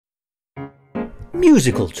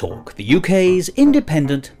Musical Talk, the UK's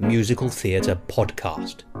independent musical theatre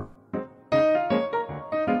podcast.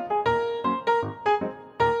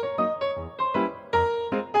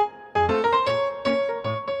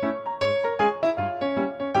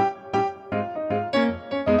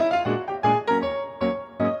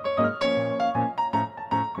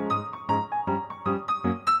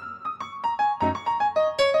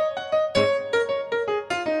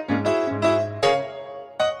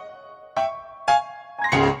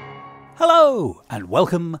 Hello, and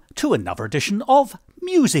welcome to another edition of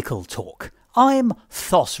Musical Talk. I'm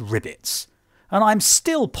Thos Ribbits, and I'm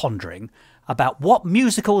still pondering about what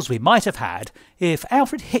musicals we might have had if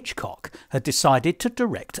Alfred Hitchcock had decided to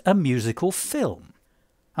direct a musical film.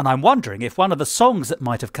 And I'm wondering if one of the songs that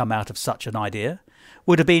might have come out of such an idea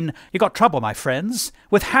would have been "You Got Trouble, My Friends"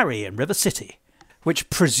 with Harry in River City, which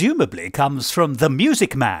presumably comes from the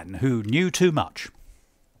Music Man who knew too much.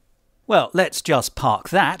 Well, let's just park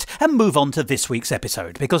that and move on to this week's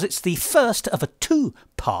episode, because it's the first of a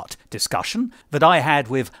two-part discussion that I had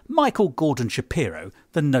with Michael Gordon Shapiro,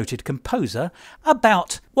 the noted composer,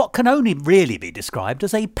 about what can only really be described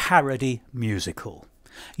as a parody musical.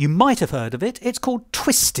 You might have heard of it. It's called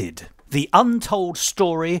Twisted, the Untold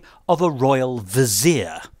Story of a Royal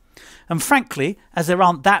Vizier. And frankly, as there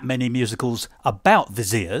aren't that many musicals about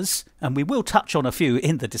viziers, and we will touch on a few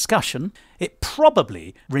in the discussion, it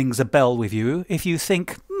probably rings a bell with you if you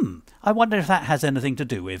think, I wonder if that has anything to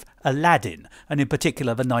do with Aladdin, and in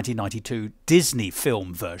particular the 1992 Disney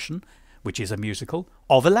film version, which is a musical,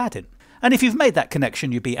 of Aladdin. And if you've made that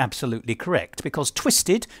connection, you'd be absolutely correct, because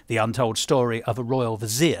Twisted, the Untold Story of a Royal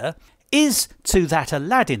Vizier, is to that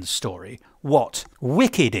Aladdin story what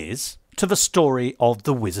Wicked is to the story of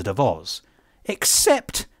The Wizard of Oz.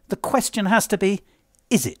 Except the question has to be,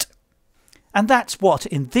 is it? And that's what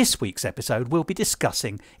in this week's episode we'll be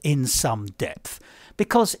discussing in some depth,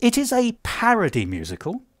 because it is a parody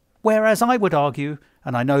musical, whereas I would argue,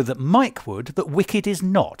 and I know that Mike would, that Wicked is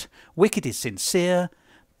not. Wicked is sincere,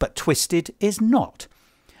 but Twisted is not.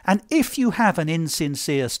 And if you have an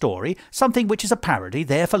insincere story, something which is a parody,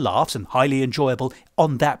 there for laughs and highly enjoyable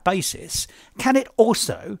on that basis, can it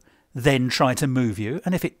also then try to move you?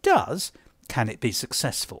 And if it does, can it be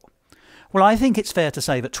successful? Well, I think it's fair to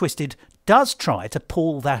say that Twisted does try to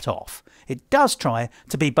pull that off. It does try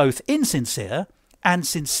to be both insincere and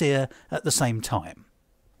sincere at the same time.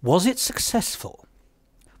 Was it successful?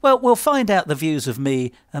 Well, we'll find out the views of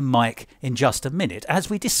me and Mike in just a minute as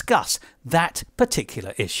we discuss that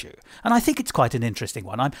particular issue. And I think it's quite an interesting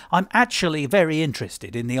one. I'm actually very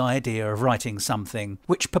interested in the idea of writing something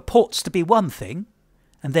which purports to be one thing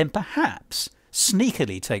and then perhaps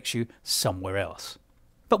sneakily takes you somewhere else.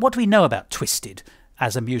 But what do we know about Twisted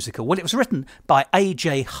as a musical? Well, it was written by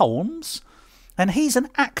A.J. Holmes, and he's an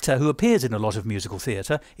actor who appears in a lot of musical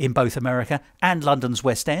theatre in both America and London's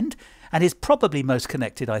West End, and is probably most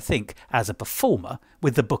connected, I think, as a performer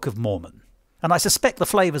with the Book of Mormon. And I suspect the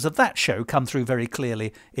flavours of that show come through very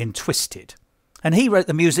clearly in Twisted. And he wrote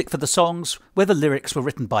the music for the songs, where the lyrics were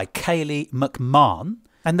written by Kayleigh McMahon,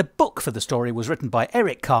 and the book for the story was written by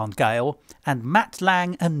Eric Carn-Gale and Matt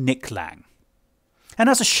Lang and Nick Lang. And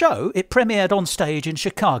as a show, it premiered on stage in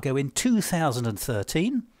Chicago in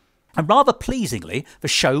 2013, and rather pleasingly, the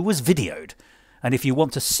show was videoed. And if you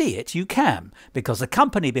want to see it, you can, because the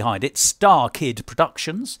company behind it, Star Kid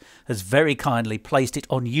Productions, has very kindly placed it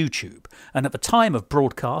on YouTube. And at the time of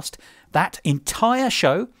broadcast, that entire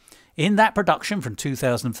show in that production from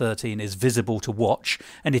 2013 is visible to watch,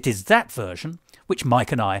 and it is that version which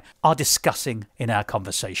Mike and I are discussing in our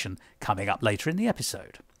conversation coming up later in the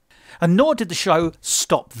episode. And nor did the show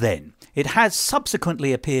stop then. It has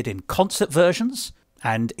subsequently appeared in concert versions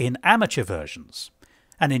and in amateur versions.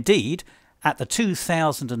 And indeed, at the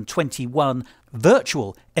 2021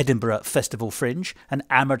 virtual Edinburgh Festival Fringe, an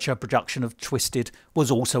amateur production of Twisted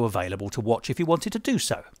was also available to watch if you wanted to do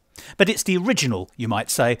so. But it's the original, you might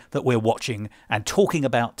say, that we're watching and talking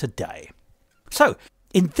about today. So,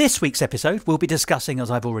 in this week's episode, we'll be discussing,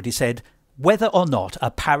 as I've already said, whether or not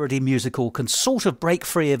a parody musical can sort of break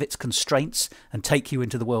free of its constraints and take you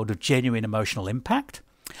into the world of genuine emotional impact.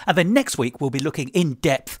 And then next week, we'll be looking in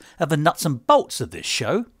depth at the nuts and bolts of this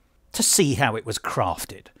show to see how it was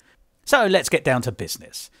crafted. So let's get down to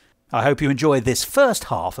business. I hope you enjoyed this first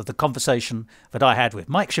half of the conversation that I had with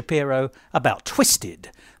Mike Shapiro about Twisted,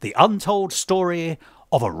 the Untold Story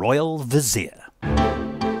of a Royal Vizier.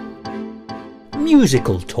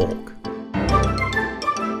 Musical Talk.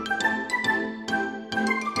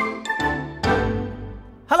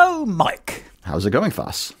 Hello, Mike. How's it going,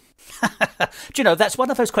 Thos? Do you know, that's one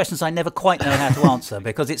of those questions I never quite know how to answer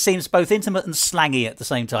because it seems both intimate and slangy at the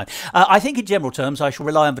same time. I think in general terms, I shall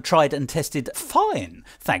rely on the tried and tested fine.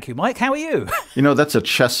 Thank you, Mike. How are you? You know, that's a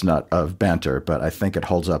chestnut of banter, but I think it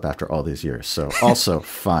holds up after all these years. So also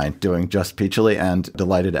fine, doing just peachily, and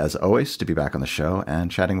delighted as always to be back on the show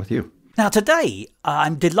and chatting with you. Now, today,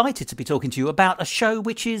 I'm delighted to be talking to you about a show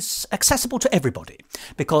which is accessible to everybody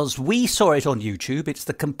because we saw it on YouTube. It's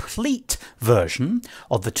the complete version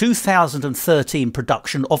of the 2013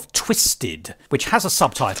 production of Twisted, which has a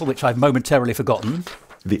subtitle which I've momentarily forgotten.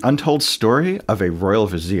 The Untold Story of a Royal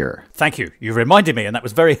Vizier. Thank you. You reminded me, and that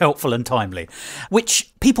was very helpful and timely,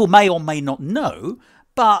 which people may or may not know,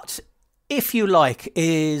 but if you like,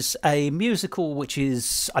 is a musical which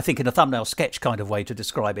is, I think in a thumbnail sketch kind of way to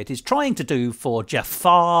describe it, is trying to do for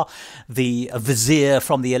Jafar, the vizier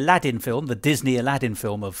from the Aladdin film, the Disney Aladdin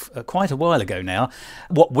film of quite a while ago now,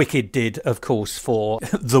 what Wicked did, of course, for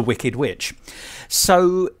the Wicked Witch.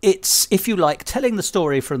 So it's, if you like, telling the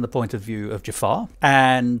story from the point of view of Jafar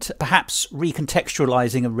and perhaps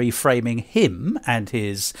recontextualising and reframing him and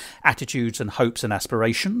his attitudes and hopes and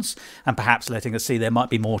aspirations, and perhaps letting us see there might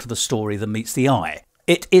be more to the story than meets the eye.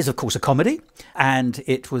 It is, of course, a comedy, and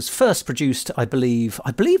it was first produced, I believe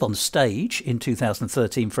on stage in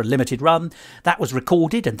 2013 for a limited run. That was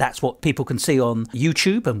recorded, and that's what people can see on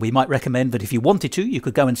YouTube, and we might recommend that if you wanted to, you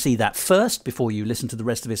could go and see that first before you listen to the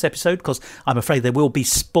rest of this episode, because I'm afraid there will be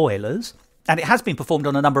spoilers. And it has been performed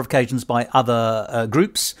on a number of occasions by other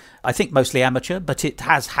groups, I think mostly amateur, but it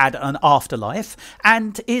has had an afterlife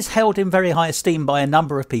and is held in very high esteem by a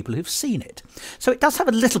number of people who've seen it. So it does have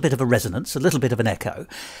a little bit of a resonance, a little bit of an echo.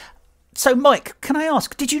 So, Mike, can I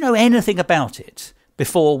ask, did you know anything about it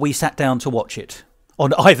before we sat down to watch it?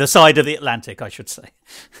 On either side of the Atlantic, I should say.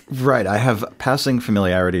 Right. I have passing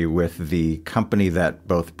familiarity with the company that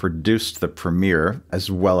both produced the premiere as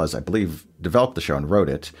well as, I believe, developed the show and wrote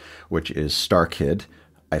it, which is StarKid.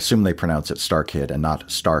 I assume they pronounce it StarKid and not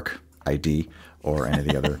Stark ID or any of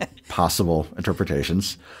the other possible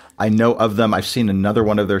interpretations. I know of them. I've seen another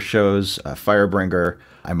one of their shows, Firebringer.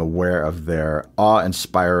 I'm aware of their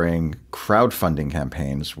awe-inspiring crowdfunding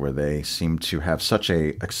campaigns where they seem to have such a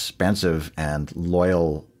expansive and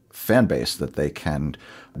loyal fan base that they can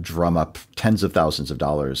drum up tens of thousands of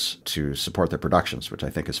dollars to support their productions, which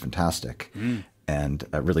I think is fantastic. And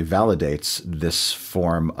really validates this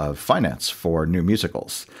form of finance for new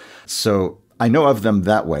musicals. So I know of them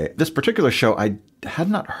that way. This particular show I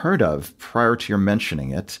had not heard of prior to your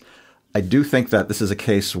mentioning it. I do think that this is a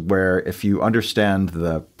case where if you understand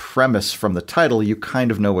the premise from the title, you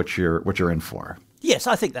kind of know what you're in for. Yes,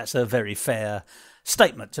 I think that's a very fair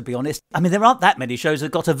statement, to be honest. I mean, there aren't that many shows that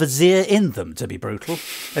have got a vizier in them, to be brutal.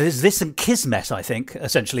 There's this and Kismet, I think,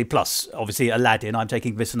 essentially, plus, obviously, Aladdin. I'm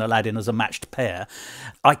taking this and Aladdin as a matched pair.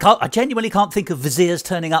 I genuinely can't think of viziers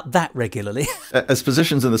turning up that regularly. As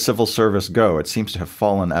positions in the civil service go, it seems to have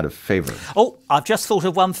fallen out of favor. Oh, I've just thought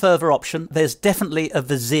of one further option. There's definitely a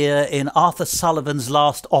vizier in Arthur Sullivan's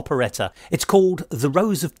last operetta. It's called The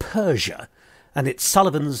Rose of Persia. And it's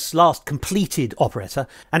Sullivan's last completed operetta,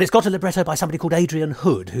 and it's got a libretto by somebody called Adrian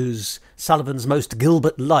Hood, who's Sullivan's most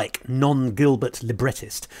Gilbert-like, non-Gilbert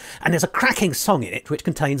librettist. And there's a cracking song in it which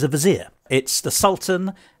contains a vizier. It's the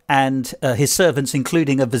Sultan and his servants,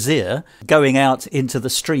 including a vizier, going out into the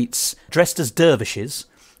streets dressed as dervishes,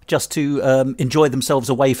 just to enjoy themselves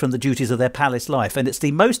away from the duties of their palace life. And it's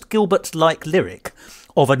the most Gilbert-like lyric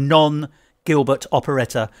of a non-Gilbert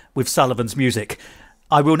operetta with Sullivan's music.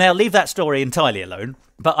 I will now leave that story entirely alone,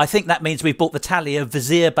 but I think that means we've brought the tally of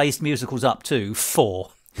vizier-based musicals up to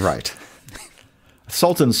 4. Right.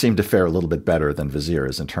 Sultans seem to fare a little bit better than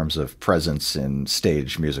viziers in terms of presence in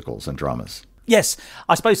stage musicals and dramas. Yes,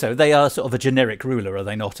 I suppose so. They are sort of a generic ruler, are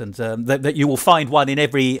they not? And that you will find one in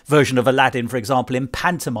every version of Aladdin, for example, in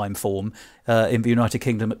pantomime form in the United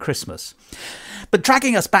Kingdom at Christmas. But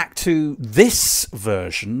dragging us back to this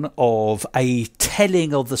version of a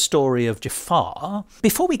telling of the story of Jafar,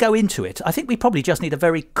 before we go into it, I think we probably just need a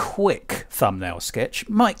very quick thumbnail sketch.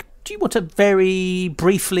 Mike, do you want to very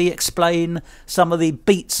briefly explain some of the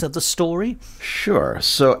beats of the story? Sure.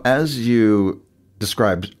 So as you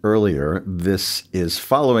described earlier, this is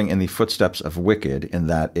following in the footsteps of Wicked in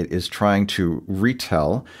that it is trying to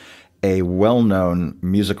retell a well-known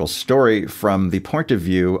musical story from the point of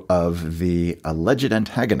view of the alleged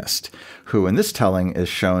antagonist, who in this telling is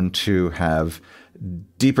shown to have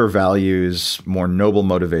deeper values, more noble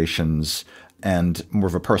motivations, and more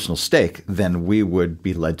of a personal stake than we would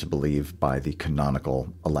be led to believe by the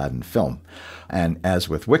canonical Aladdin film. And as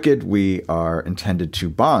with Wicked, we are intended to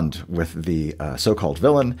bond with the so-called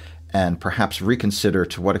villain and perhaps reconsider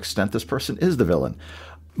to what extent this person is the villain.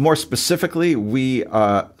 More specifically,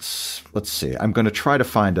 let's see, I'm going to try to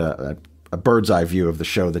find a bird's eye view of the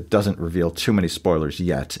show that doesn't reveal too many spoilers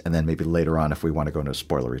yet, and then maybe later on, if we want to go into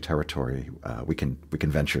spoilery territory, we can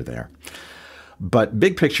venture there. But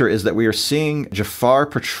big picture is that we are seeing Jafar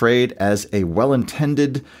portrayed as a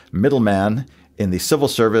well-intended middleman in the civil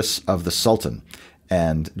service of the Sultan.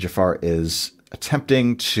 And Jafar is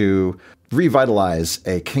attempting to revitalize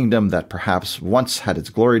a kingdom that perhaps once had its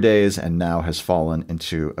glory days and now has fallen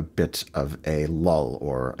into a bit of a lull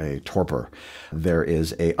or a torpor. There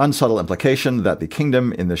is an unsubtle implication that the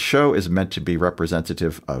kingdom in this show is meant to be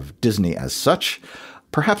representative of Disney as such.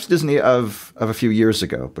 Perhaps Disney of a few years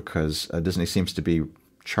ago, because Disney seems to be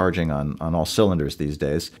charging on all cylinders these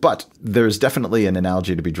days. But there's definitely an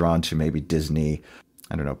analogy to be drawn to maybe Disney,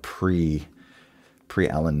 I don't know,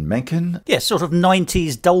 pre-Alan Menken? Yes, sort of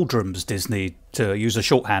 90s doldrums Disney, to use a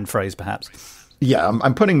shorthand phrase, perhaps. Yeah,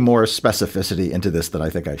 I'm putting more specificity into this than I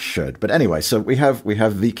think I should. But anyway, so we have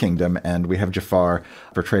the kingdom, and we have Jafar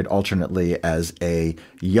portrayed alternately as a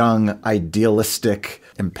young, idealistic,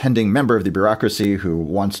 impending member of the bureaucracy who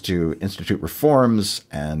wants to institute reforms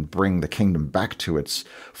and bring the kingdom back to its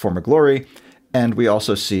former glory. And we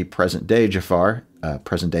also see present-day Jafar,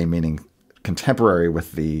 present day meaning contemporary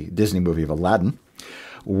with the Disney movie of Aladdin,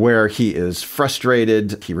 where he is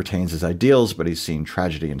frustrated, he retains his ideals, but he's seen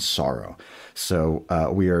tragedy and sorrow. So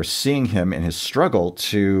we are seeing him in his struggle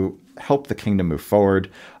to help the kingdom move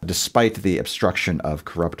forward, despite the obstruction of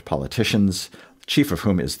corrupt politicians, chief of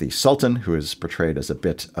whom is the Sultan, who is portrayed as a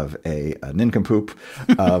bit of a nincompoop,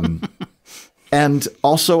 and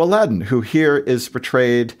also Aladdin, who here is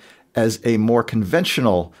portrayed as a more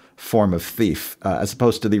conventional form of thief, as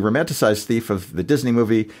opposed to the romanticized thief of the Disney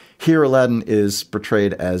movie. Here, Aladdin is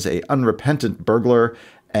portrayed as a unrepentant burglar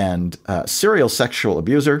and serial sexual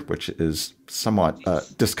abuser, which is somewhat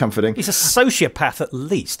discomforting. He's a sociopath at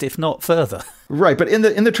least, if not further. Right, but in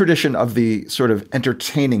the tradition of the sort of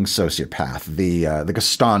entertaining sociopath, the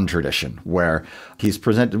Gaston tradition, where he's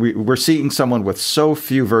presented, we're seeing someone with so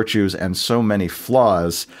few virtues and so many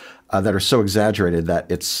flaws that are so exaggerated that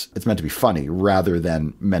it's meant to be funny rather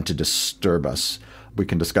than meant to disturb us. We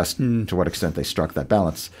can discuss to what extent they struck that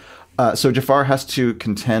balance. So Jafar has to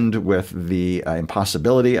contend with the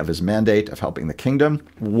impossibility of his mandate of helping the kingdom.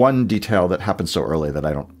 One detail that happens so early that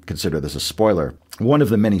I don't consider this a spoiler. One of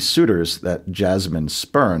the many suitors that Jasmine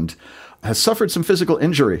spurned has suffered some physical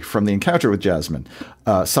injury from the encounter with Jasmine,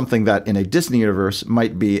 something that in a Disney universe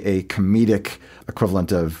might be a comedic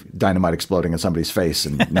equivalent of dynamite exploding in somebody's face,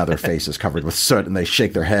 and now their face is covered with soot and they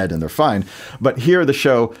shake their head and they're fine. But here the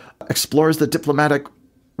show explores the diplomatic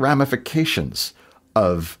ramifications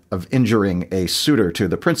of injuring a suitor to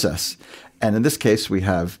the princess. And in this case, we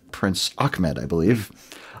have Prince Ahmed, I believe,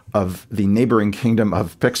 of the neighboring kingdom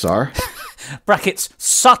of Pixar. Brackets,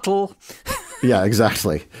 subtle. Yeah,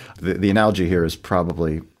 exactly. The analogy here is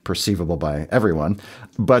probably perceivable by everyone.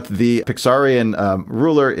 But the Pixarian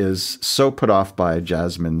ruler is so put off by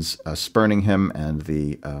Jasmine's spurning him and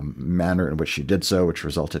the manner in which she did so, which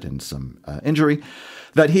resulted in some injury,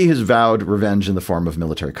 that he has vowed revenge in the form of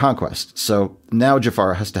military conquest. So now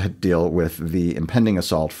Jafar has to deal with the impending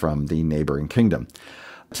assault from the neighboring kingdom.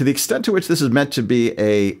 To the extent to which this is meant to be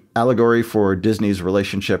an allegory for Disney's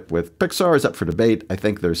relationship with Pixar is up for debate. I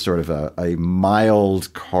think there's sort of a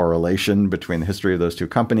mild correlation between the history of those two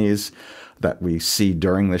companies that we see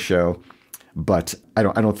during the show. But I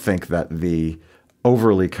don't think that the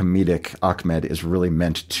overly comedic Ahmed is really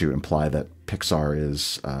meant to imply that Pixar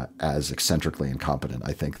is as eccentrically incompetent.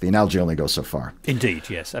 I think the analogy only goes so far. Indeed,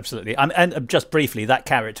 yes, absolutely. And just briefly, that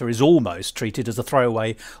character is almost treated as a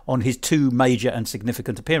throwaway on his two major and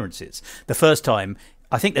significant appearances. The first time,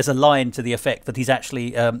 I think there's a line to the effect that he's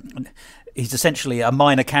actually... he's essentially a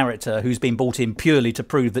minor character who's been brought in purely to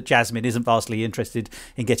prove that Jasmine isn't vastly interested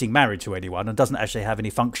in getting married to anyone and doesn't actually have any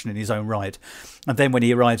function in his own right. And then when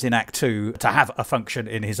he arrives in Act 2 to have a function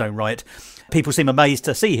in his own right, people seem amazed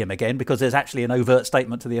to see him again because there's actually an overt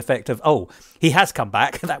statement to the effect of, oh, he has come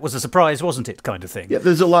back. That was a surprise, wasn't it? Kind of thing. Yeah,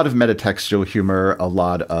 there's a lot of metatextual humor, a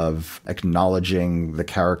lot of acknowledging the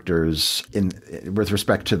characters with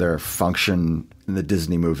respect to their function in the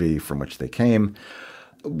Disney movie from which they came.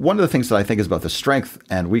 One of the things that I think is both the strength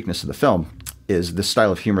and weakness of the film is the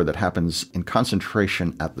style of humor that happens in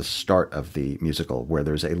concentration at the start of the musical, where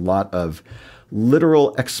there's a lot of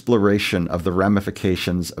literal exploration of the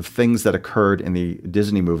ramifications of things that occurred in the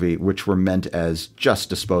Disney movie, which were meant as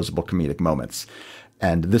just disposable comedic moments.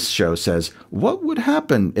 And this show says, what would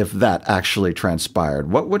happen if that actually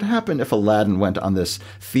transpired? What would happen if Aladdin went on this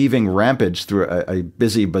thieving rampage through a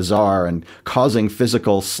busy bazaar and causing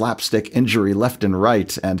physical slapstick injury left and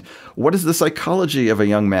right? And what is the psychology of a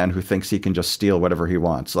young man who thinks he can just steal whatever he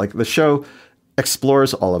wants? Like, the show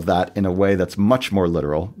explores all of that in a way that's much more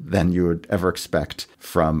literal than you would ever expect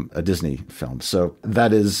from a Disney film. So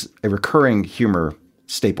that is a recurring humor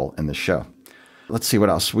staple in this show. Let's see what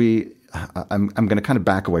else. I'm going to kind of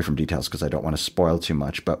back away from details because I don't want to spoil too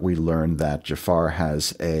much, but we learn that Jafar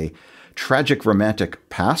has a tragic romantic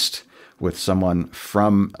past with someone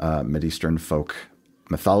from Mideastern folk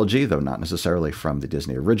mythology, though not necessarily from the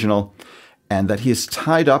Disney original, and that he is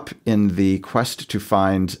tied up in the quest to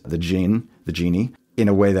find the genie, in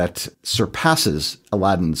a way that surpasses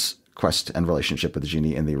Aladdin's quest and relationship with the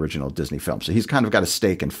genie in the original Disney film. So he's kind of got a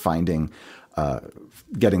stake in finding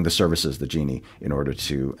getting the services of the genie in order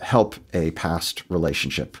to help a past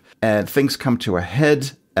relationship. And things come to a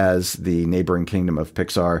head as the neighboring kingdom of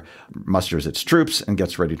Pixar musters its troops and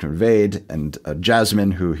gets ready to invade. And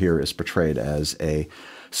Jasmine, who here is portrayed as a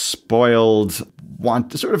spoiled,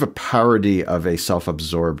 sort of a parody of a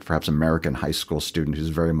self-absorbed, perhaps American high school student who's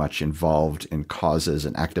very much involved in causes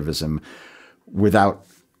and activism without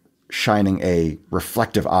shining a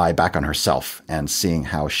reflective eye back on herself and seeing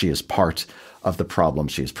how she is part of the problem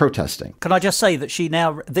she is protesting. Can I just say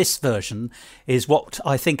that this version is what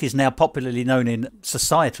I think is now popularly known in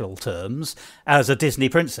societal terms as a Disney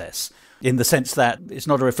princess, in the sense that it's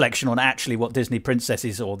not a reflection on actually what Disney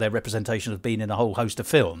princesses or their representation have been in a whole host of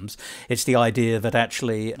films. It's the idea that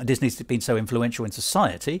actually Disney's been so influential in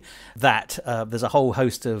society that there's a whole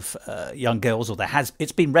host of young girls, or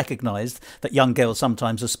it's been recognised that young girls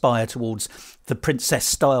sometimes aspire towards the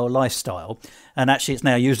princess-style lifestyle, and actually it's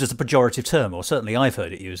now used as a pejorative term, or certainly I've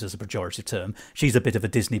heard it used as a pejorative term. She's a bit of a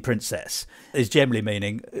Disney princess, is generally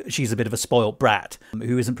meaning she's a bit of a spoilt brat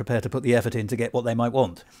who isn't prepared to put the effort in to get what they might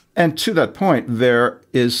want. And to that point, there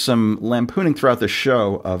is some lampooning throughout the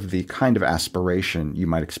show of the kind of aspiration you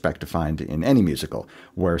might expect to find in any musical,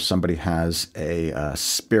 where somebody has a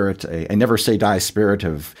spirit, a never say die spirit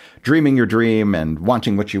of dreaming your dream and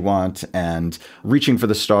wanting what you want and reaching for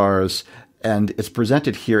the stars. And it's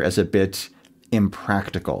presented here as a bit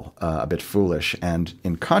impractical, a bit foolish. And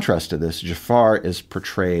in contrast to this, Jafar is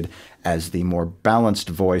portrayed as the more balanced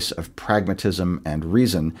voice of pragmatism and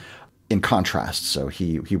reason in contrast. So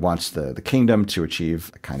he wants the kingdom to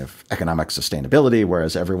achieve a kind of economic sustainability,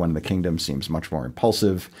 whereas everyone in the kingdom seems much more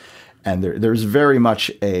impulsive. And there's very much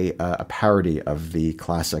a parody of the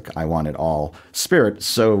classic I want it all spirit,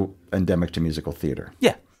 so endemic to musical theater.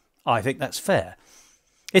 Yeah, I think that's fair.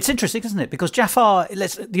 It's interesting, isn't it? Because Jafar,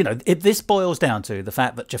 this boils down to the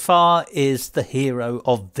fact that Jafar is the hero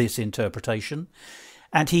of this interpretation.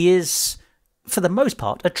 And he is, for the most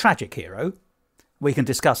part, a tragic hero. We can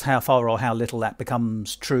discuss how far or how little that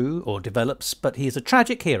becomes true or develops, but he is a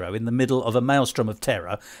tragic hero in the middle of a maelstrom of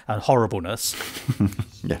terror and horribleness.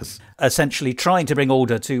 Yes. Essentially trying to bring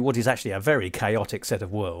order to what is actually a very chaotic set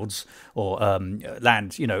of worlds, or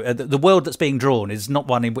land. The world that's being drawn is not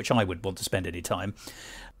one in which I would want to spend any time.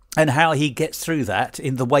 And how he gets through that,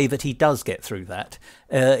 in the way that he does get through that,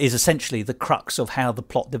 is essentially the crux of how the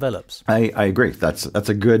plot develops. I agree. That's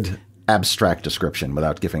a good abstract description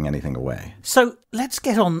without giving anything away. So let's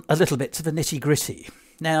get on a little bit to the nitty-gritty.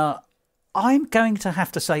 Now, I'm going to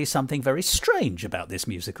have to say something very strange about this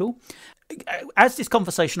musical. As this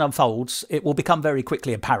conversation unfolds, it will become very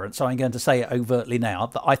quickly apparent, so I'm going to say it overtly now,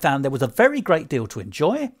 that I found there was a very great deal to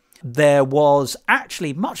enjoy. There was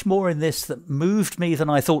actually much more in this that moved me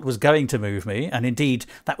than I thought was going to move me. And indeed,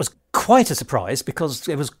 that was quite a surprise, because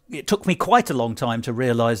it took me quite a long time to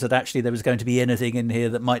realise that actually there was going to be anything in here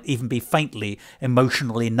that might even be faintly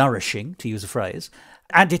emotionally nourishing, to use a phrase.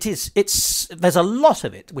 And there's a lot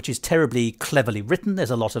of it which is terribly cleverly written.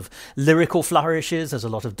 There's a lot of lyrical flourishes. There's a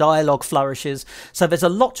lot of dialogue flourishes. So there's a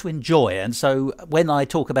lot to enjoy. And so when I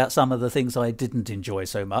talk about some of the things I didn't enjoy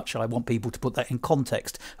so much, I want people to put that in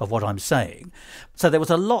context of what I'm saying. So there was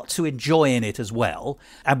a lot to enjoy in it as well.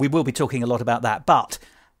 And we will be talking a lot about that. But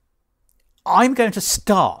I'm going to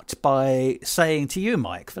start by saying to you,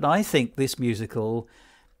 Mike, that I think this musical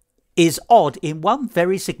is odd in one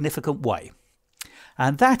very significant way.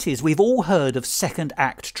 And that is, we've all heard of second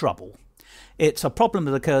act trouble. It's a problem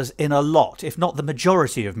that occurs in a lot, if not the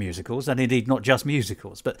majority of musicals, and indeed not just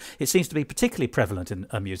musicals, but it seems to be particularly prevalent in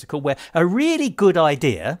a musical, where a really good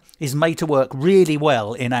idea is made to work really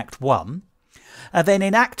well in Act 1, and then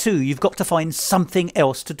in Act 2 you've got to find something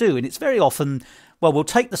else to do, and it's very often well, we'll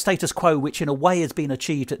take the status quo, which in a way has been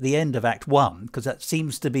achieved at the end of Act 1, because that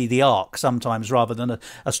seems to be the arc sometimes, rather than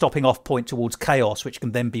a stopping off point towards chaos, which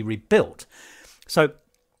can then be rebuilt. So,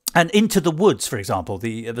 and Into the Woods, for example,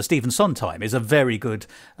 the Stephen Sondheim is a very good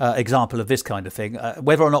example of this kind of thing.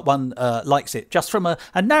 Whether or not one likes it, just from a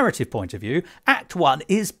narrative point of view, Act 1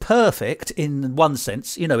 is perfect in one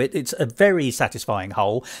sense. You know, it's a very satisfying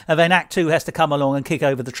whole. And then Act 2 has to come along and kick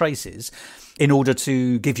over the traces in order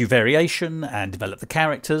to give you variation and develop the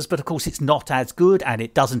characters. But of course, it's not as good and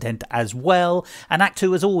it doesn't end as well. And Act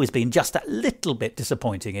 2 has always been just a little bit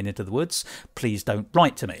disappointing in Into the Woods. Please don't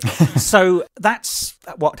write to me. So that's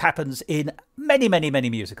what happens in many, many, many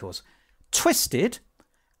musicals. Twisted,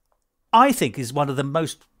 I think, is one of the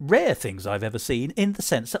most rare things I've ever seen, in the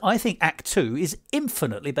sense that I think Act 2 is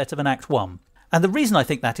infinitely better than Act 1. And the reason I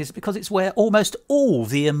think that is because it's where almost all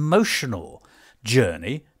the emotional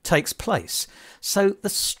journey takes place. So the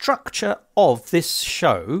structure of this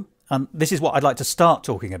show, and this is what I'd like to start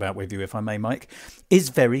talking about with you, if I may, Mike, is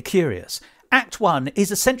very curious. Act 1 is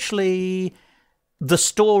essentially the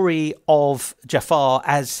story of Jafar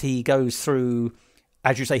as he goes through,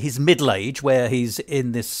 as you say, his middle age, where he's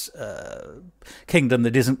in this kingdom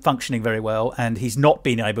that isn't functioning very well, and he's not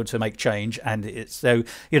being able to make change, and it's so,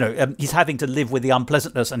 you know, he's having to live with the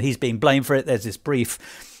unpleasantness, and he's being blamed for it. There's this brief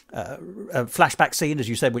a flashback scene, as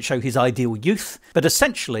you said, which show his ideal youth. But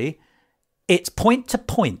essentially, it's point to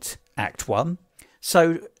point, Act 1.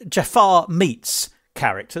 So Jafar meets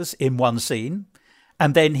characters in one scene,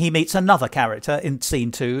 and then he meets another character in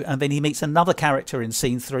scene 2, and then he meets another character in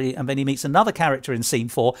scene 3, and then he meets another character in scene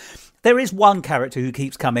 4. There is one character who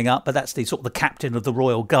keeps coming up, but that's the sort of the captain of the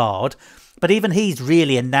Royal Guard. But even he's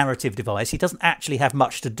really a narrative device. He doesn't actually have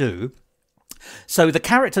much to do. So the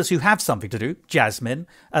characters who have something to do, Jasmine,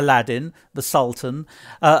 Aladdin, the Sultan,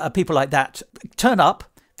 people like that, turn up,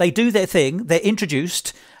 they do their thing, they're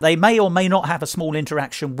introduced, they may or may not have a small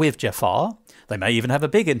interaction with Jafar, they may even have a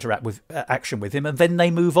big action with him, and then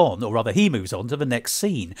they move on, or rather he moves on to the next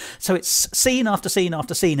scene. So it's scene after scene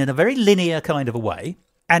after scene in a very linear kind of a way.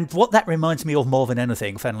 And what that reminds me of more than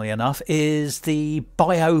anything, funnily enough, is the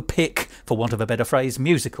biopic, for want of a better phrase,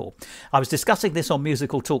 musical. I was discussing this on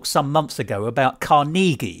Musical Talk some months ago about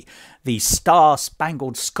Carnegie, the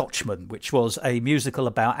Star-Spangled Scotchman, which was a musical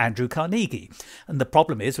about Andrew Carnegie. And the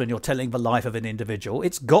problem is, when you're telling the life of an individual,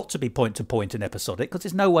 it's got to be point-to-point and episodic, because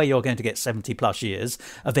there's no way you're going to get 70-plus years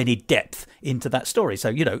of any depth into that story. So,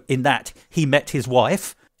 you know, in that, he met his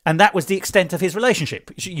wife, and that was the extent of his relationship.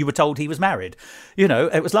 You were told he was married. You know,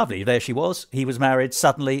 it was lovely. There she was. He was married,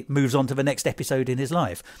 suddenly moves on to the next episode in his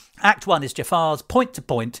life. Act 1 is Jafar's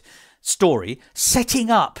point-to-point story, setting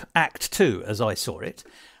up Act 2, as I saw it.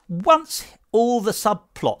 Once all the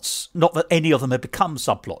subplots, not that any of them have become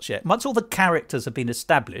subplots yet, once all the characters have been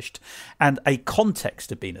established and a context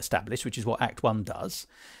have been established, which is what Act 1 does,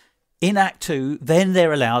 in Act 2, then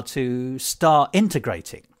they're allowed to start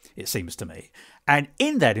integrating, it seems to me. And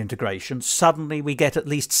in that integration, suddenly we get at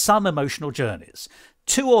least some emotional journeys.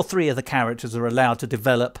 2 or 3 of the characters are allowed to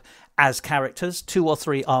develop as characters, 2 or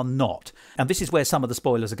 3 are not. And this is where some of the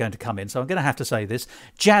spoilers are going to come in, so I'm going to have to say this.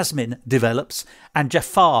 Jasmine develops, and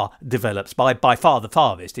Jafar develops by far the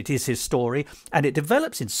farthest. It is his story, and it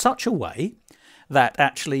develops in such a way that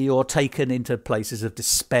actually you're taken into places of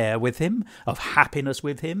despair with him, of happiness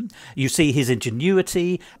with him. You see his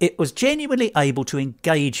ingenuity. It was genuinely able to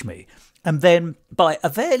engage me. And then, by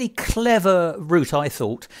a fairly clever route, I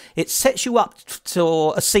thought, it sets you up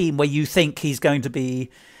to a scene where you think he's going to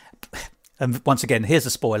be... And once again, here's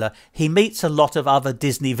a spoiler. He meets a lot of other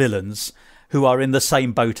Disney villains who are in the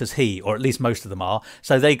same boat as he, or at least most of them are.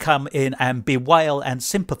 So they come in and bewail and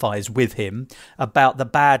sympathise with him about the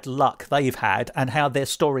bad luck they've had and how their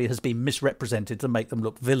story has been misrepresented to make them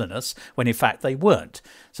look villainous, when in fact they weren't.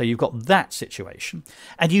 So you've got that situation.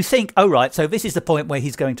 And you think, oh right, so this is the point where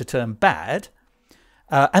he's going to turn bad.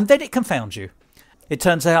 And then it confounds you. It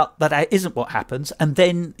turns out that isn't what happens, and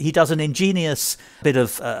then he does an ingenious bit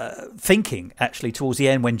of thinking, actually, towards the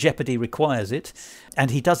end when jeopardy requires it, and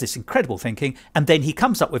he does this incredible thinking, and then he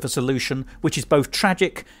comes up with a solution which is both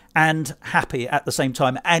tragic and happy at the same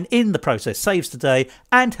time, and in the process saves the day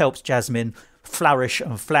and helps Jasmine flourish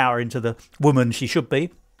and flower into the woman she should be.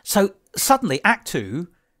 So suddenly Act 2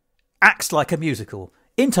 acts like a musical.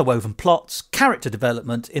 Interwoven plots, character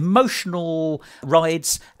development, emotional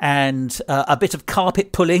rides, and a bit of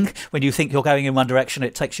carpet pulling. When you think you're going in one direction,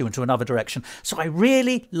 it takes you into another direction. So I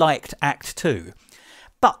really liked Act 2.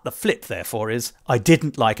 But the flip, therefore, is I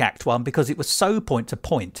didn't like Act 1 because it was so point to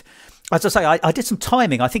point. As I say, I did some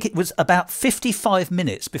timing. I think it was about 55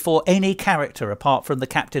 minutes before any character, apart from the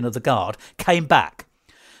captain of the guard, came back.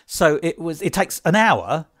 So it takes an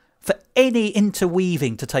hour for any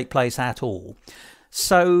interweaving to take place at all.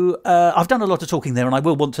 So I've done a lot of talking there, and I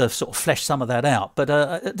will want to sort of flesh some of that out. But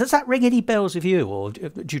does that ring any bells with you, or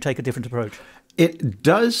do you take a different approach? It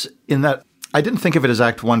does, in that I didn't think of it as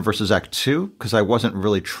Act 1 versus Act 2, because I wasn't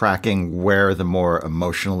really tracking where the more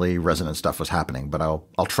emotionally resonant stuff was happening. But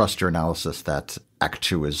I'll trust your analysis that Act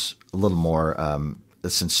 2 is a little more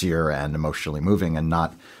sincere and emotionally moving and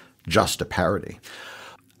not just a parody.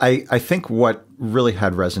 I think what really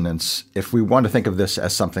had resonance, if we want to think of this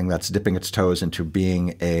as something that's dipping its toes into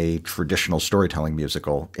being a traditional storytelling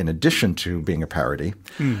musical, in addition to being a parody,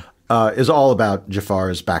 is all about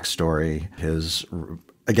Jafar's backstory.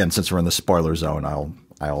 Again, since we're in the spoiler zone,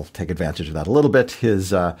 I'll take advantage of that a little bit.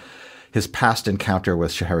 His past encounter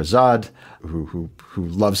with Scheherazade, who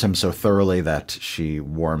loves him so thoroughly that she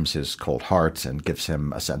warms his cold heart and gives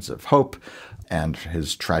him a sense of hope, and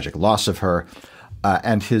his tragic loss of her.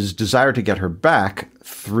 And his desire to get her back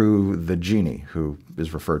through the genie, who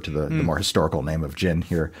is referred to the more historical name of Jinn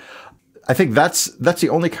here. I think that's the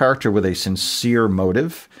only character with a sincere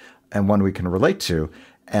motive and one we can relate to,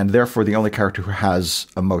 and therefore the only character who has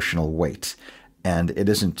emotional weight. And it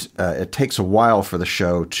isn't. It takes a while for the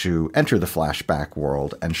show to enter the flashback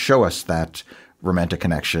world and show us that romantic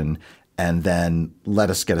connection, and then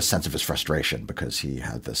let us get a sense of his frustration because he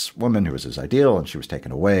had this woman who was his ideal and she was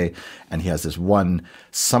taken away. And he has this one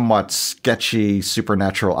somewhat sketchy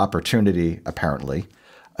supernatural opportunity, apparently,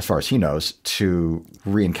 as far as he knows, to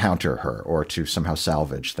re-encounter her or to somehow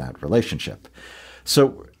salvage that relationship.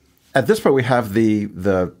 So at this point, we have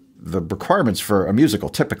the requirements for a musical.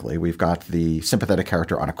 Typically, we've got the sympathetic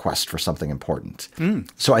character on a quest for something important.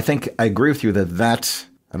 So I think I agree with you that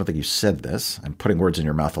I don't think you said this. I'm putting words in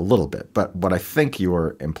your mouth a little bit. But what I think you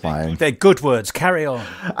were implying... They're good words. Carry on.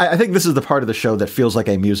 I think this is the part of the show that feels like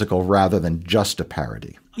a musical rather than just a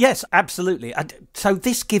parody. Yes, absolutely. So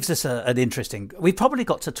this gives us an interesting... We've probably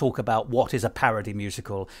got to talk about what is a parody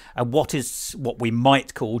musical and what is what we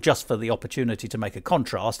might call, just for the opportunity to make a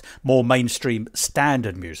contrast, more mainstream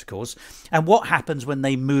standard musicals, and what happens when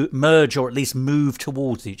they merge or at least move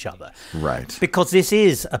towards each other. Right. Because this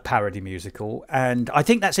is a parody musical, and I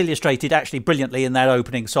think that's illustrated actually brilliantly in that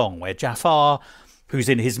opening song where Jafar, who's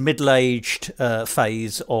in his middle-aged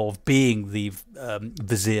phase of being the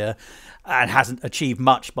vizier and hasn't achieved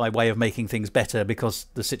much by way of making things better because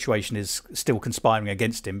the situation is still conspiring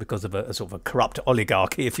against him because of a sort of a corrupt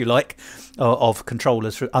oligarchy, if you like, of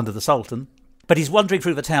controllers under the Sultan. But he's wandering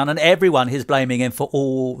through the town and everyone is blaming him for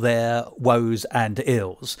all their woes and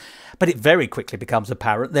ills. But it very quickly becomes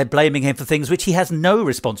apparent they're blaming him for things which he has no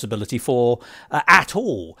responsibility for at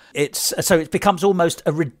all. So it becomes almost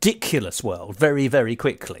a ridiculous world very, very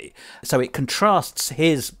quickly. So it contrasts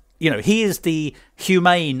his... he is the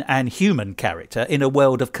humane and human character in a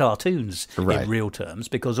world of cartoons in real terms,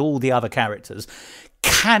 because all the other characters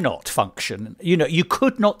cannot function. You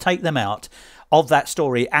could not take them out of that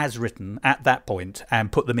story as written at that point and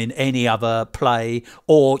put them in any other play,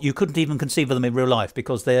 or you couldn't even conceive of them in real life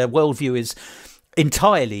because their worldview is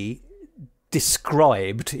entirely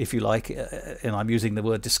described, if you like, and I'm using the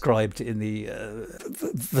word described in the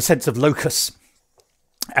sense of locus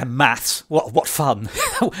and maths. What fun.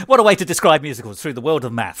 What a way to describe musicals, through the world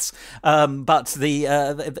of maths. But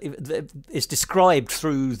it's described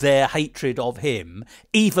through their hatred of him,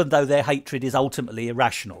 even though their hatred is ultimately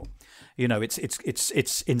irrational.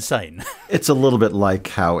 It's insane. It's a little bit like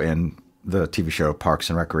how in the TV show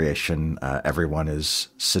Parks and Recreation, everyone is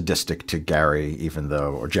sadistic to Jerry, even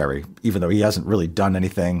though he hasn't really done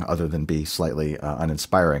anything other than be slightly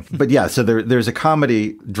uninspiring. But yeah, so there's a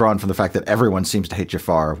comedy drawn from the fact that everyone seems to hate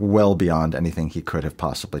Jafar well beyond anything he could have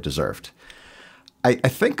possibly deserved. I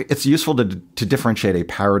think it's useful to differentiate a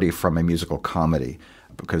parody from a musical comedy,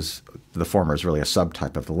 because the former is really a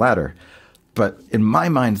subtype of the latter. But in my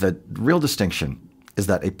mind, the real distinction is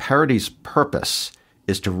that a parody's purpose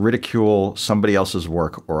is to ridicule somebody else's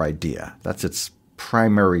work or idea. That's its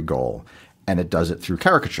primary goal, and it does it through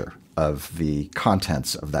caricature of the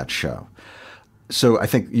contents of that show. So I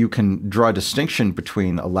think you can draw a distinction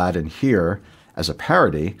between Aladdin here as a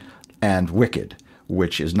parody and Wicked,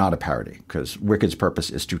 which is not a parody, because Wicked's purpose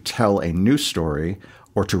is to tell a new story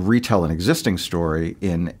or to retell an existing story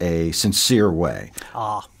in a sincere way.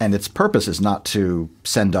 And its purpose is not to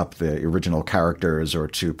send up the original characters or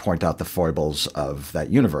to point out the foibles of that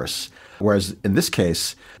universe. Whereas in this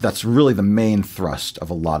case, that's really the main thrust of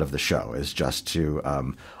a lot of the show, is just to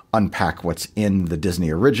unpack what's in the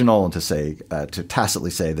Disney original and to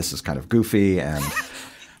tacitly say this is kind of goofy and...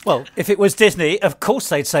 Well, if it was Disney, of course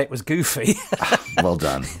they'd say it was goofy. Well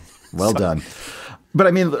done. Well done. But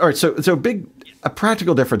I mean, all right, so big... A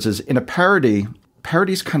practical difference is in a parody,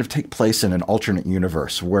 parodies kind of take place in an alternate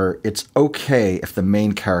universe where it's okay if the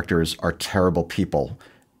main characters are terrible people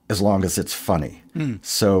as long as it's funny.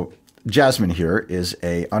 So Jasmine here is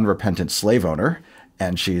a unrepentant slave owner,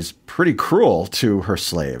 and she's pretty cruel to her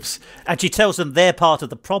slaves. And she tells them they're part of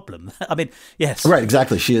the problem. I mean, yes. Right,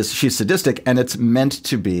 exactly. She's sadistic, and it's meant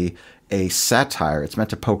to be a satire. It's meant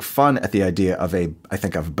to poke fun at the idea of a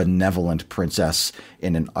benevolent princess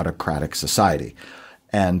in an autocratic society.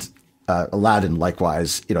 And Aladdin,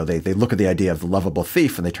 likewise, they look at the idea of the lovable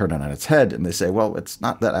thief and they turn it on its head and they say, well, it's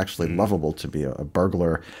not that actually lovable to be a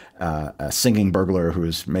burglar, a singing burglar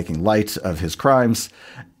who's making light of his crimes.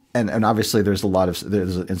 And obviously there's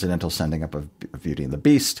an incidental sending up of Beauty and the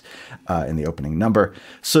Beast in the opening number.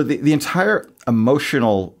 So the entire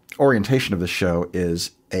emotional orientation of the show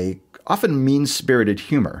is a often mean-spirited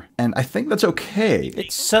humor. And I think that's okay.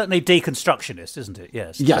 It's certainly deconstructionist, isn't it?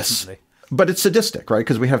 Yes. Yes. Definitely. But it's sadistic, right?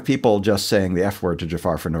 Because we have people just saying the F word to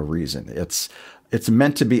Jafar for no reason. It's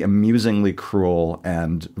meant to be amusingly cruel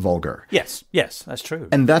and vulgar. Yes, that's true.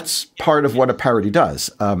 And that's part of what a parody does.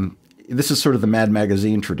 This is sort of the Mad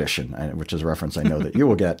Magazine tradition, which is a reference I know that you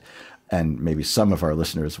will get, and maybe some of our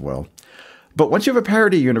listeners will. But once you have a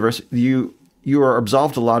parody universe, you are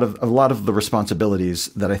absolved a lot of the responsibilities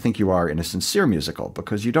that I think you are in a sincere musical,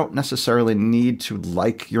 because you don't necessarily need to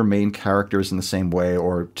like your main characters in the same way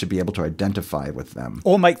or to be able to identify with them.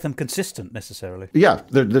 Or make them consistent, necessarily. Yeah,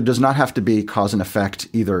 there does not have to be cause and effect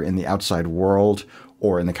either in the outside world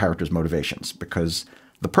or in the character's motivations, because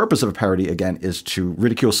the purpose of a parody, again, is to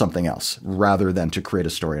ridicule something else rather than to create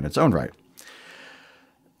a story in its own right.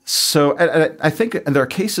 So I think there are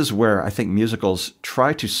cases where I think musicals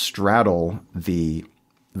try to straddle the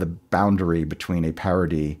boundary between a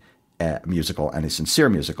parody musical and a sincere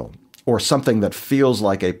musical, or something that feels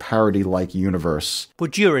like a parody-like universe.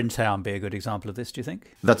 Would Urinetown be a good example of this, do you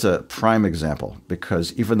think? That's a prime example,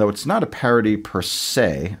 because even though it's not a parody per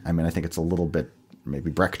se, I mean, I think it's a little bit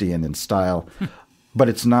maybe Brechtian in style, but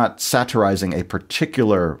it's not satirizing a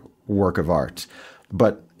particular work of art.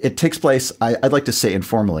 But it takes place, I'd like to say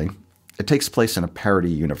informally, it takes place in a parody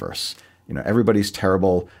universe. Everybody's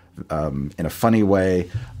terrible in a funny way.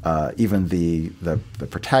 Even the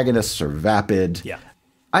protagonists are vapid. Yeah.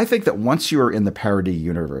 I think that once you are in the parody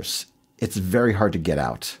universe, it's very hard to get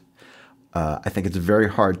out. I think it's very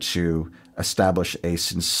hard to establish a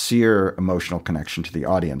sincere emotional connection to the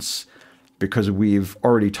audience, because we've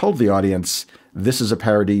already told the audience, this is a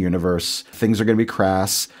parody universe. Things are going to be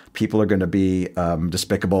crass. People are going to be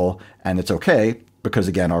despicable. And it's okay because,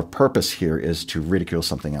 again, our purpose here is to ridicule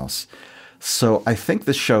something else. So I think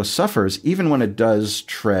the show suffers, even when it does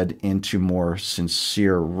tread into more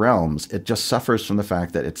sincere realms. It just suffers from the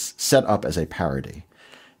fact that it's set up as a parody.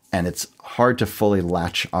 And it's hard to fully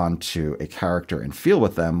latch onto a character and feel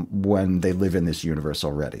with them when they live in this universe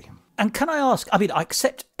already. And can I ask, I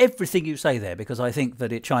accept everything you say there, because I think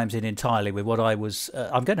that it chimes in entirely with what I was,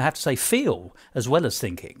 I'm going to have to say, feel as well as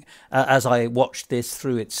thinking, as I watched this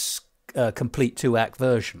through its complete 2-act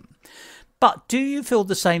version. But do you feel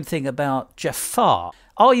the same thing about Jafar?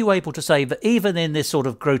 Are you able to say that even in this sort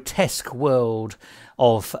of grotesque world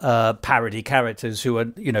of parody characters who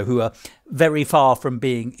are very far from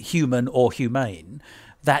being human or humane,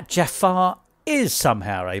 that Jafar is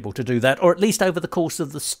somehow able to do that, or at least over the course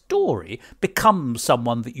of the story becomes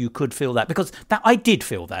someone that you could feel that? Because I did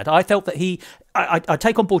feel that. I felt that I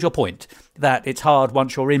take on board your point that it's hard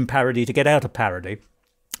once you're in parody to get out of parody,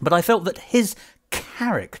 but I felt that his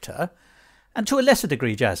character, and to a lesser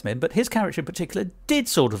degree Jasmine, but his character in particular, did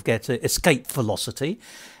sort of get to escape velocity,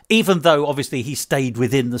 even though obviously he stayed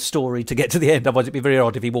within the story to get to the end. Otherwise it'd be very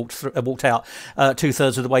odd if he walked out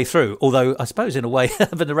 2/3 of the way through. Although I suppose in a way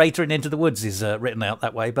the narrator in Into the Woods is written out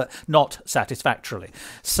that way, but not satisfactorily.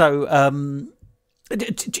 So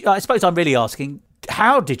I suppose I'm really asking,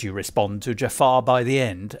 how did you respond to Jafar by the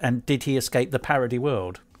end, and did he escape the parody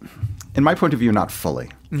world? In my point of view, not fully.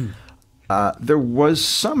 There was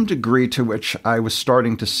some degree to which I was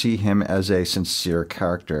starting to see him as a sincere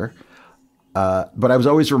character, but I was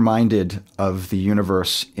always reminded of the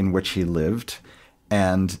universe in which he lived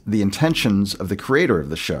and the intentions of the creator of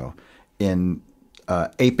the show in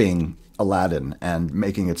aping Aladdin and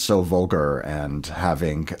making it so vulgar and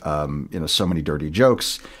having so many dirty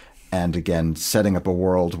jokes, and again setting up a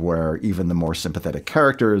world where even the more sympathetic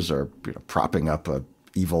characters are propping up a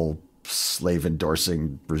evil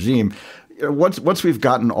slave-endorsing regime. Once we've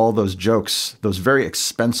gotten all those jokes, those very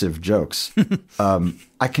expensive jokes,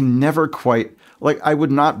 I can never quite, I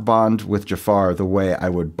would not bond with Jafar the way I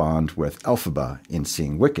would bond with Elphaba in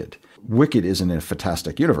seeing Wicked. Wicked is in a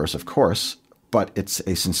fantastic universe, of course, but it's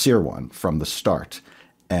a sincere one from the start.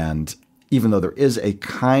 And even though there is a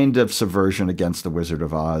kind of subversion against the Wizard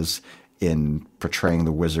of Oz in portraying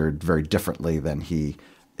the wizard very differently than he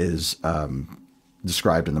is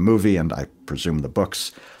described in the movie, and I presume the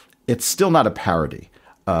books, it's still not a parody.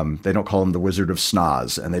 They don't call him the Wizard of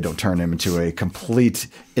Snoz, and they don't turn him into a complete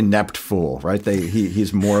inept fool, right?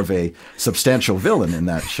 He's more of a substantial villain in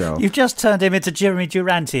that show. You've just turned him into Jeremy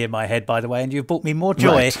Durante in my head, by the way, and you've brought me more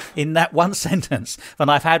joy in that one sentence than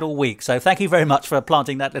I've had all week. So thank you very much for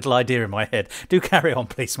planting that little idea in my head. Do carry on,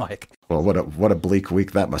 please, Mike. Well, what a bleak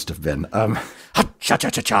week that must have been.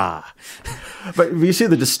 Ha-cha-cha-cha-cha. But you see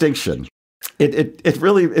the distinction. It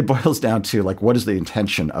really boils down to, like, what is the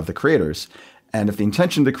intention of the creators? And if the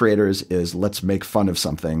intention of the creators is let's make fun of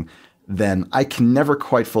something, then I can never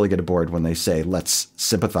quite fully get aboard when they say let's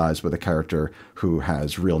sympathize with a character who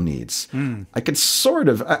has real needs. I could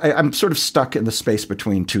I'm sort of stuck in the space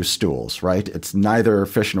between two stools, right? It's neither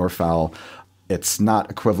fish nor fowl. It's not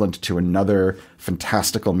equivalent to another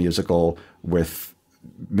fantastical musical with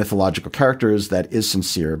mythological characters that is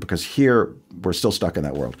sincere, because here we're still stuck in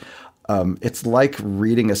that world. It's like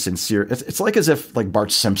reading a sincere. It's like as if like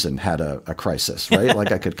Bart Simpson had a crisis, right?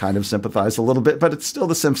 Like I could kind of sympathize a little bit, but it's still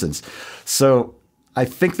The Simpsons. So I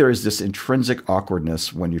think there is this intrinsic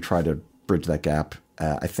awkwardness when you try to bridge that gap.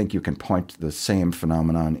 I think you can point to the same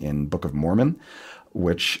phenomenon in Book of Mormon,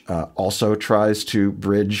 which also tries to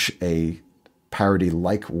bridge a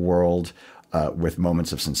parody-like world with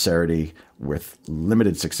moments of sincerity, with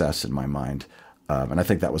limited success in my mind. And I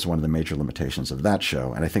think that was one of the major limitations of that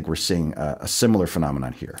show. And I think we're seeing a similar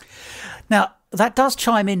phenomenon here. Now, that does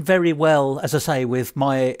chime in very well, as I say, with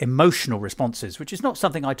my emotional responses, which is not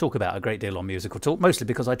something I talk about a great deal on Musical Talk, mostly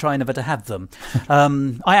because I try never to have them.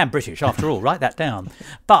 I am British, after all, write that down.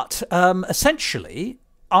 But essentially,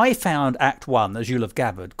 I found Act 1, as you'll have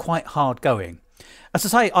gathered, quite hard going. As I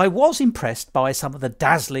say, I was impressed by some of the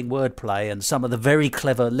dazzling wordplay and some of the very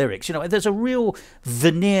clever lyrics. You know, there's a real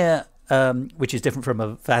veneer, which is different from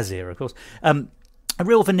a vizier, of course, a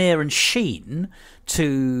real veneer and sheen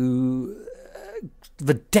to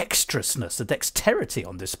the dexterousness, the dexterity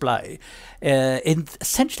on display in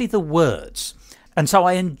essentially the words. And so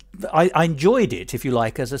I enjoyed it, if you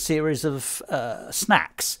like, as a series of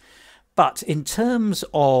snacks. But in terms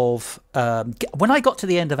of when I got to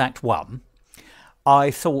the end of Act 1,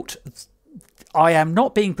 I thought, I am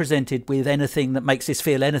not being presented with anything that makes this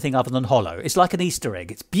feel anything other than hollow. It's like an Easter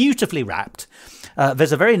egg. It's beautifully wrapped.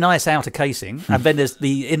 There's a very nice outer casing, and then there's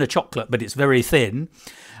the inner chocolate, but it's very thin,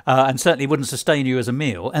 and certainly wouldn't sustain you as a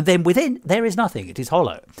meal. And then within, there is nothing. It is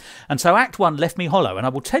hollow. And so Act 1 left me hollow. And I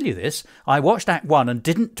will tell you this, I watched Act 1 and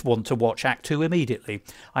didn't want to watch Act 2 immediately.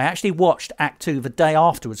 I actually watched Act 2 the day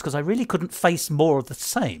afterwards because I really couldn't face more of the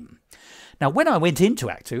same. Now, when I went into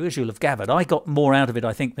Act 2, as you'll have gathered, I got more out of it,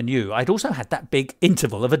 I think, than you. I'd also had that big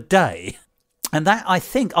interval of a day. And that, I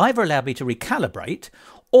think, either allowed me to recalibrate,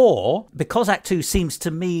 or because Act 2 seems to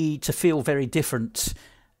me to feel very different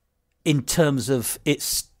in terms of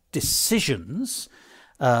its decisions,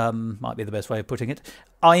 might be the best way of putting it,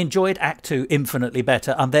 I enjoyed Act 2 infinitely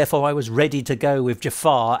better, and therefore I was ready to go with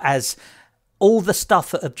Jafar as all the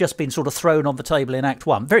stuff that had just been sort of thrown on the table in Act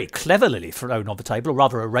 1, very cleverly thrown on the table, or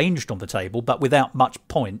rather arranged on the table, but without much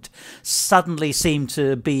point, suddenly seemed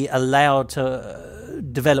to be allowed to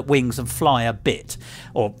develop wings and fly a bit.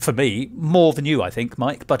 Or for me, more than you, I think,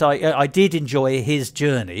 Mike. But I did enjoy his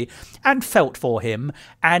journey and felt for him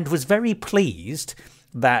and was very pleased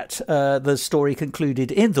that the story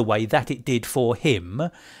concluded in the way that it did for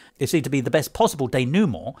him. It seemed to be the best possible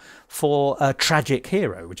denouement for a tragic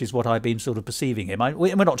hero, which is what I've been sort of perceiving him.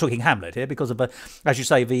 We're not talking Hamlet here because of, as you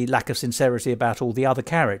say, the lack of sincerity about all the other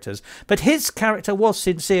characters. But his character was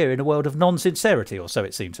sincere in a world of non-sincerity, or so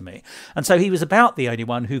it seemed to me. And so he was about the only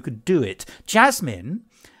one who could do it. Jasmine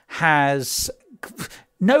has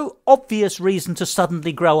no obvious reason to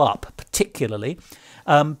suddenly grow up, particularly,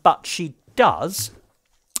 but she does.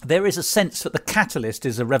 There is a sense that the catalyst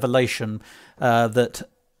is a revelation that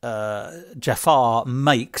Jafar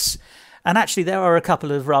makes, and actually there are a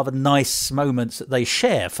couple of rather nice moments that they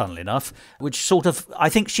share, funnily enough, which sort of, I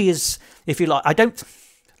think she is, if you like,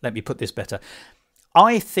 let me put this better,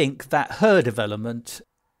 I think that her development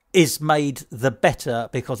is made the better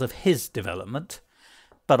because of his development,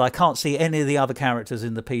 but I can't see any of the other characters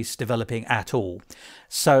in the piece developing at all.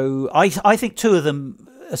 So I think two of them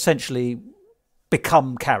essentially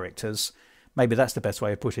become characters. Maybe that's the best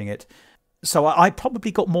way of putting it. So I probably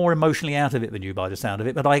got more emotionally out of it than you by the sound of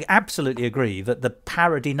it, but I absolutely agree that the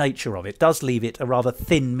parody nature of it does leave it a rather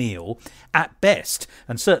thin meal at best.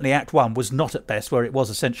 And certainly Act 1 was not at best, where it was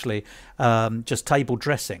essentially just table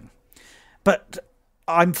dressing. But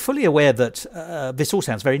I'm fully aware that this all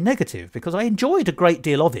sounds very negative because I enjoyed a great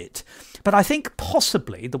deal of it. But I think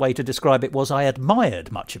possibly the way to describe it was I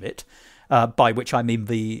admired much of it, by which I mean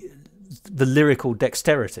the lyrical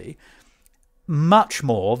dexterity, much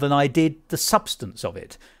more than I did the substance of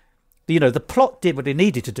it. The plot did what it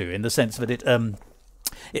needed to do in the sense that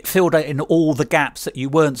it filled in all the gaps that you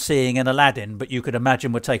weren't seeing in Aladdin, but you could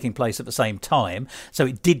imagine were taking place at the same time. So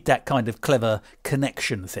it did that kind of clever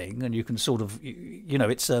connection thing, and you can sort of,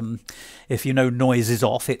 it's if noise is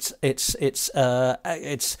off, it's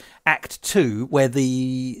Act 2 where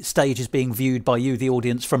the stage is being viewed by you, the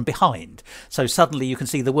audience, from behind. So suddenly you can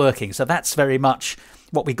see the working. So that's very much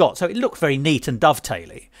what we got. So it looked very neat and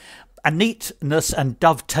dovetaily. And neatness and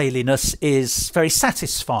dovetailiness is very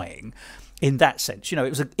satisfying. In that sense, it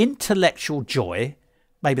was an intellectual joy.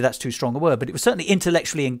 Maybe that's too strong a word, but it was certainly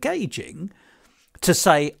intellectually engaging to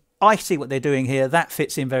say, I see what they're doing here. That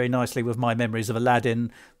fits in very nicely with my memories of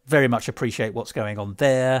Aladdin. Very much appreciate what's going on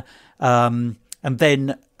there. And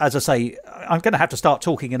then, as I say, I'm going to have to start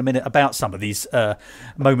talking in a minute about some of these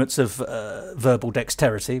moments of verbal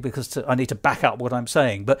dexterity because I need to back up what I'm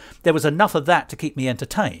saying. But there was enough of that to keep me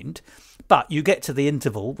entertained. But you get to the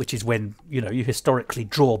interval, which is when, you historically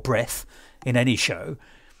draw breath in any show.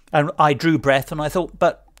 And I drew breath and I thought,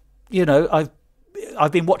 but,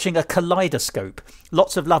 I've been watching a kaleidoscope.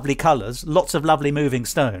 Lots of lovely colours, lots of lovely moving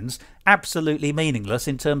stones, absolutely meaningless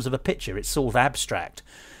in terms of a picture. It's sort of abstract.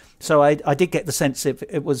 So I did get the sense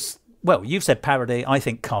it was, well, you've said parody, I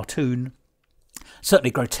think cartoon,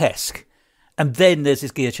 certainly grotesque. And then there's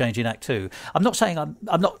this gear change in Act 2. I'm not saying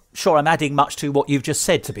I'm not sure I'm adding much to what you've just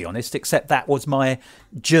said, to be honest, except that was my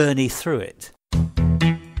journey through it.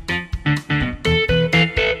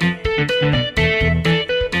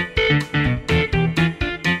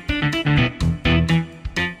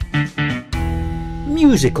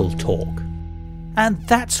 Musical talk. And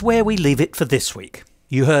that's where we leave it for this week.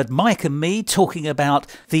 You heard Mike and me talking about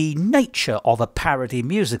the nature of a parody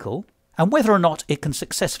musical and whether or not it can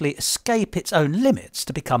successfully escape its own limits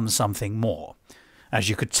to become something more. As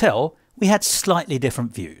you could tell, we had slightly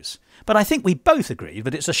different views, but I think we both agreed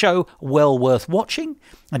that it's a show well worth watching,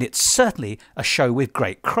 and it's certainly a show with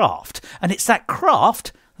great craft, and it's that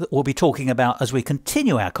craft that we'll be talking about as we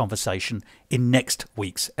continue our conversation in next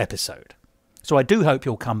week's episode. So I do hope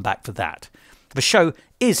you'll come back for that. The show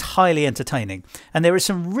is highly entertaining, and there is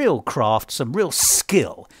some real craft, some real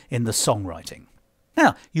skill in the songwriting.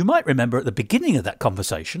 Now, you might remember at the beginning of that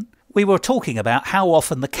conversation, we were talking about how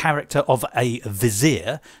often the character of a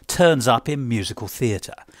vizier turns up in musical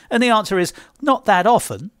theatre. And the answer is not that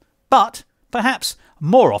often, but perhaps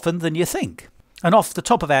more often than you think. And off the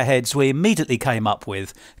top of our heads, we immediately came up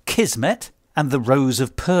with Kismet and the Rose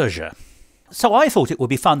of Persia. So I thought it would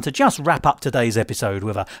be fun to just wrap up today's episode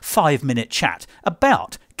with a 5-minute chat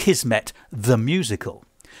about Kismet the musical.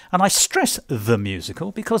 And I stress the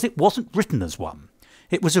musical because it wasn't written as one.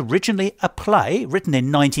 It was originally a play written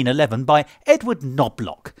in 1911 by Edward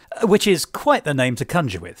Knobloch, which is quite the name to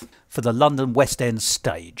conjure with, for the London West End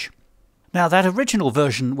stage. Now, that original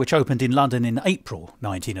version, which opened in London in April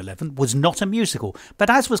 1911, was not a musical, but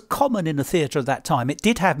as was common in the theatre at that time, it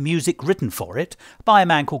did have music written for it by a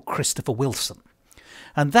man called Christopher Wilson.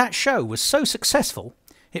 And that show was so successful,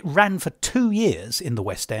 it ran for 2 years in the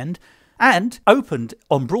West End, and opened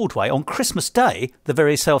on Broadway on Christmas Day, the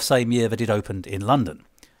very self-same year that it opened in London.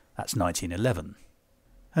 That's 1911.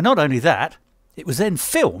 And not only that, it was then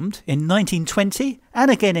filmed in 1920,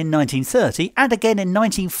 and again in 1930, and again in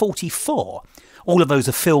 1944. All of those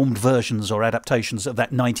are filmed versions or adaptations of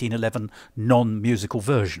that 1911 non-musical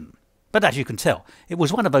version. But as you can tell, it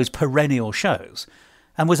was one of those perennial shows,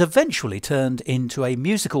 and was eventually turned into a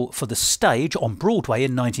musical for the stage on Broadway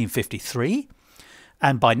in 1953,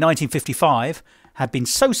 and by 1955 had been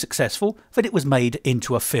so successful that it was made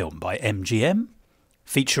into a film by MGM,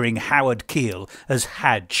 featuring Howard Keel as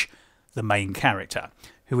Hadge, the main character,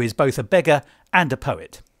 who is both a beggar and a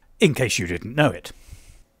poet, in case you didn't know it,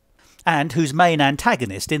 and whose main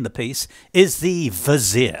antagonist in the piece is the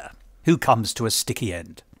Vizier, who comes to a sticky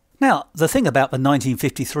end. Now, the thing about the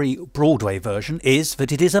 1953 Broadway version is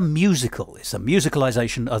that it is a musical. It's a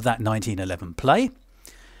musicalisation of that 1911 play,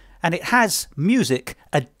 and it has music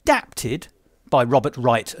adapted by Robert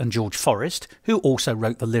Wright and George Forrest, who also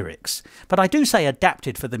wrote the lyrics. But I do say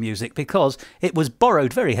adapted for the music because it was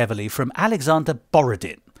borrowed very heavily from Alexander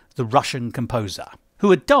Borodin, the Russian composer, who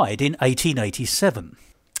had died in 1887,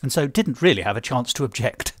 and so didn't really have a chance to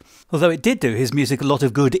object. Although it did do his music a lot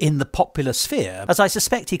of good in the popular sphere, as I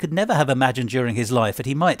suspect he could never have imagined during his life that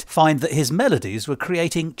he might find that his melodies were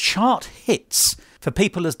creating chart hits for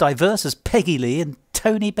people as diverse as Peggy Lee and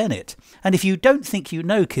Tony Bennett. And if you don't think you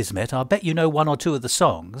know Kismet, I bet you know one or two of the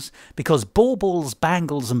songs, because Baubles,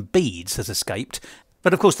 Bangles and Beads has escaped.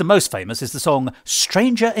 But of course the most famous is the song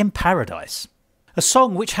Stranger in Paradise, a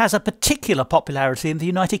song which has a particular popularity in the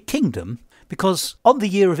United Kingdom, because on the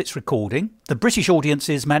year of its recording, the British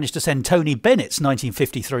audiences managed to send Tony Bennett's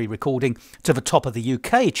 1953 recording to the top of the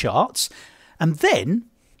UK charts, and then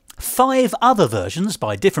 5 other versions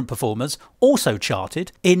by different performers also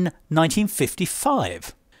charted in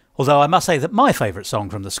 1955. Although I must say that my favourite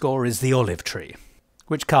song from the score is The Olive Tree,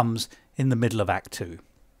 which comes in the middle of Act 2.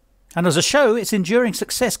 And as a show, its enduring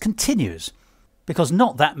success continues, because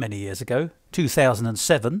not that many years ago,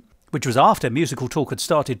 2007, which was after Musical Talk had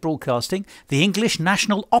started broadcasting, the English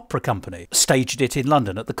National Opera Company staged it in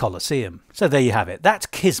London at the Colosseum. So there you have it, that's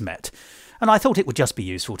Kismet. And I thought it would just be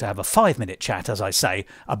useful to have a 5-minute chat, as I say,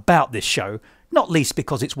 about this show, not least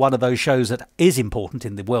because it's one of those shows that is important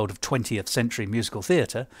in the world of 20th century musical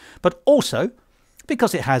theatre, but also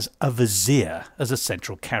because it has a vizier as a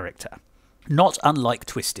central character. Not unlike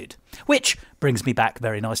Twisted, which brings me back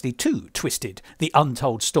very nicely to Twisted, the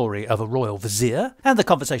untold story of a royal vizier, and the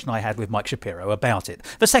conversation I had with Mike Shapiro about it,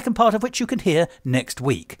 the second part of which you can hear next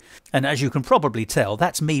week. And as you can probably tell,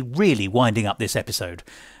 that's me really winding up this episode.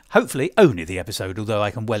 Hopefully only the episode, although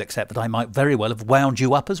I can well accept that I might very well have wound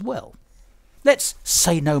you up as well. Let's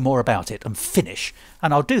say no more about it and finish,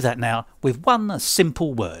 and I'll do that now with one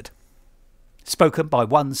simple word, spoken by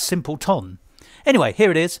one simple ton. Anyway,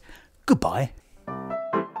 here it is. Goodbye.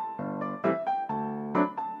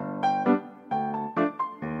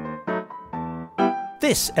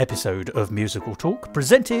 This episode of Musical Talk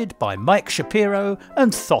presented by Mike Shapiro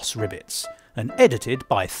and Thos Ribbits, and edited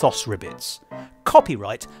by Thos Ribbits.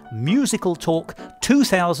 Copyright Musical Talk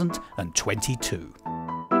 2022.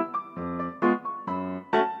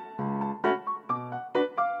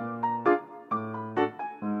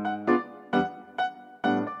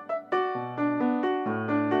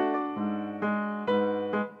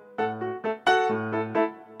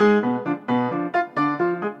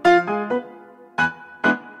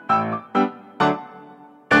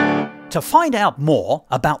 To find out more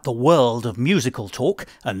about the world of Musical Talk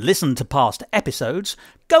and listen to past episodes,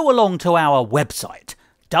 go along to our website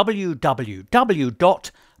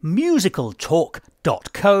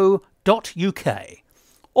www.musicaltalk.co.uk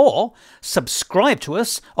or subscribe to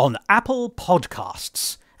us on Apple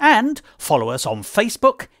Podcasts and follow us on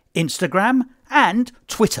Facebook, Instagram and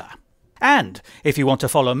Twitter. And if you want to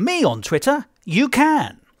follow me on Twitter, you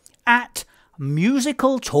can, at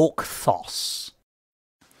Musical Talk Thos.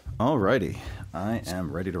 Alrighty, I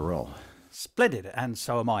am ready to roll. Splendid, and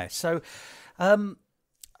so am I. So,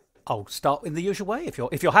 I'll start in the usual way. If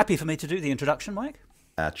you're happy for me to do the introduction, Mike.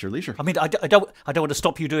 At your leisure. I mean, I don't want to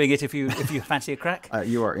stop you doing it if you fancy a crack.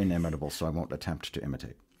 You are inimitable, so I won't attempt to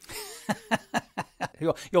imitate.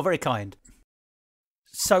 You're very kind.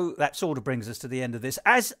 So that sort of brings us to the end of this.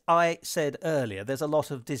 As I said earlier, there's a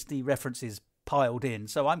lot of Disney references piled in,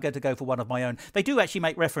 so I'm going to go for one of my own. They do actually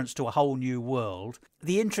make reference to A Whole New World.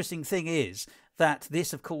 The interesting thing is that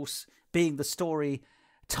this, of course, being the story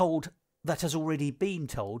told that has already been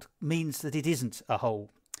told, means that it isn't a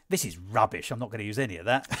whole... This is rubbish. I'm not going to use any of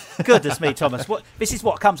that. Goodness me, Thomas. This is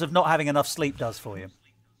what comes of not having enough sleep does for you.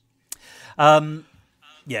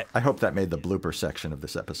 Yeah. I hope that made the blooper section of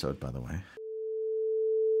this episode, by the way.